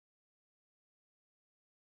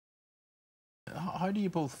How do you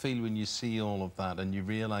both feel when you see all of that and you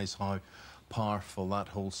realise how powerful that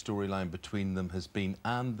whole storyline between them has been,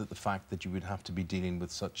 and that the fact that you would have to be dealing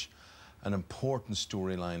with such an important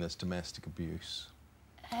storyline as domestic abuse?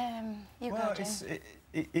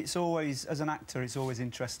 It's always, as an actor, it's always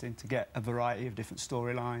interesting to get a variety of different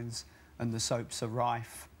storylines, and the soaps are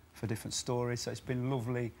rife for different stories, so it's been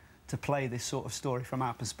lovely to play this sort of story from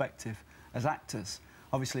our perspective as actors.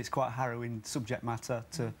 Obviously, it's quite a harrowing subject matter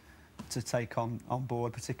to take on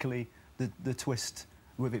board, particularly the twist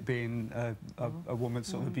with it being a woman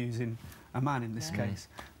sort of abusing a man in this case.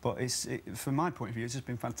 But from my point of view, it's just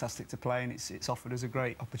been fantastic to play, and it's offered us a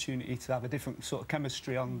great opportunity to have a different sort of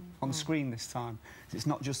chemistry on screen this time. It's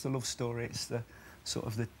not just the love story; it's the sort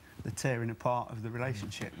of the tearing apart of the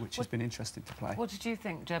relationship, which has been interesting to play. What did you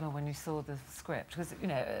think, Gemma, when you saw the script? Because, you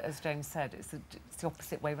know, as James said, it's the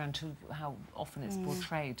opposite way around to how often it's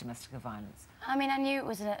portrayed, domestic violence. I mean, I knew it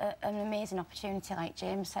was an amazing opportunity, like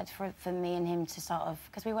James said, for me and him to sort of...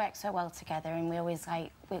 Because we work so well together, and we always,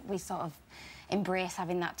 like, we sort of embrace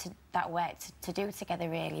having that work to do together,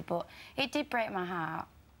 really. But it did break my heart,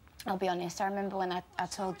 I'll be honest. I remember when I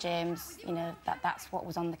told James, you know, that's what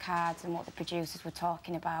was on the cards and what the producers were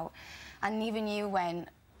talking about. And even you went,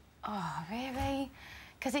 oh, really?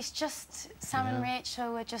 Because it's just... Sam and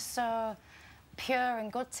Rachel were just so pure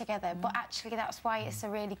and good together. But actually, that's why it's a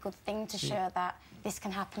really good thing to show that this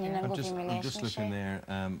can happen in a loving relationship. I'm just looking there,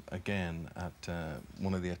 again, at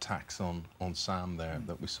one of the attacks on Sam there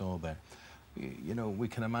that we saw there. You know, we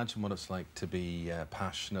can imagine what it's like to be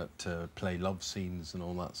passionate, to play love scenes and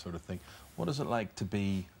all that sort of thing. What is it like to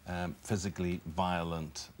be physically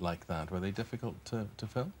violent like that? Were they difficult to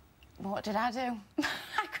film? What did I do?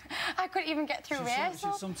 I couldn't even get through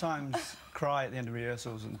rehearsals. She sometimes cry at the end of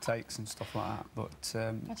rehearsals and takes and stuff like that. But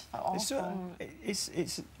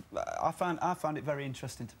I found it very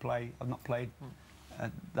interesting to play. I've not played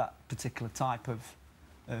that particular type of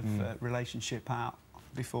relationship out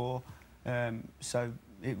before. So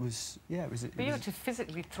it was, But you had to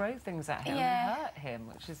physically throw things at him and hurt him,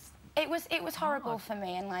 which is... It was horrible for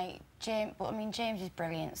me, and, like, James... But, I mean, James is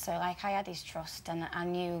brilliant, so, like, I had his trust, and I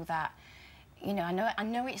knew that, you know, I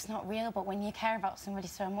know it's not real, but when you care about somebody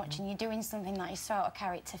so much and you're doing something that is sort of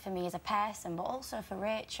character for me as a person, but also for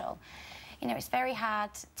Rachel, you know, it's very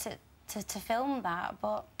hard to film that,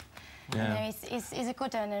 but... You know, he's a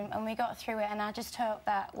good one, and we got through it, and I just hope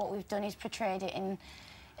that what we've done is portrayed it in...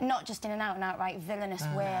 Not just in an out-and-outright villainous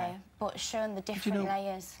way, but shown the different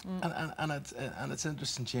layers. And it's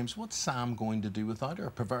interesting, James, what's Sam going to do without her,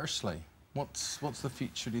 perversely? What's the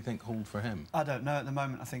future, do you think, hold for him? I don't know at the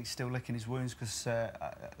moment. I think he's still licking his wounds, because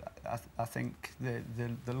I think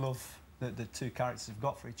the love that the two characters have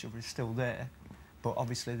got for each other is still there, but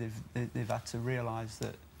obviously they've had to realise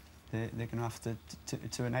that they're going to have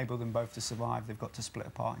to enable them both to survive. They've got to split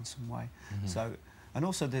apart in some way. So. And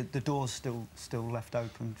also, the door's still left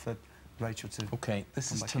open for Rachel to... OK,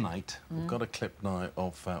 this is tonight. We've got a clip now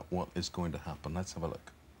of what is going to happen. Let's have a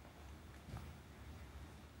look.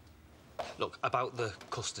 Look, about the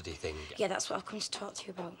custody thing... Yeah, that's what I've come to talk to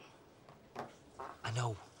you about. I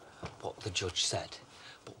know what the judge said,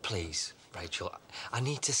 but please, Rachel, I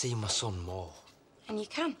need to see my son more. And you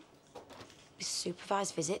can. With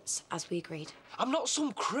supervised visits, as we agreed. I'm not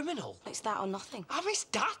some criminal. It's that or nothing. I'm his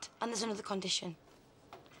dad. And there's another condition.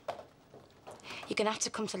 You're going to have to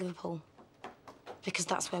come to Liverpool, because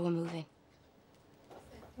that's where we're moving.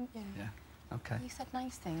 Yeah, OK. You said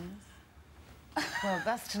nice things. Well,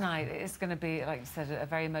 that's tonight. It's going to be, like you said, a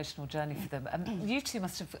very emotional journey for them. You two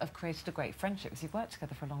must have created a great friendship, because you've worked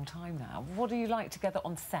together for a long time now. What do you like together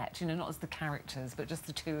on set? You know, not as the characters, but just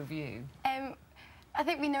the two of you. I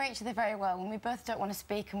think we know each other very well. When we both don't want to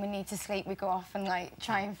speak and we need to sleep, we go off and, like,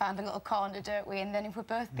 try and find a little corner, don't we? And then if we're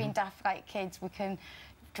both being daft like kids, we can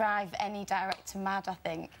drive any director mad, I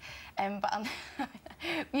think. But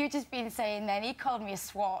you just been saying then, he called me a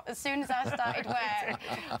swat. As soon as I started work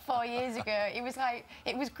 4 years ago, it was like,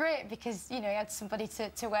 it was great because, you know, he had somebody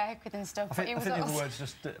to work with and stuff. I think the other word's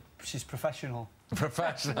just, she's professional.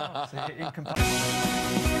 Professional. So in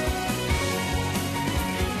comparison...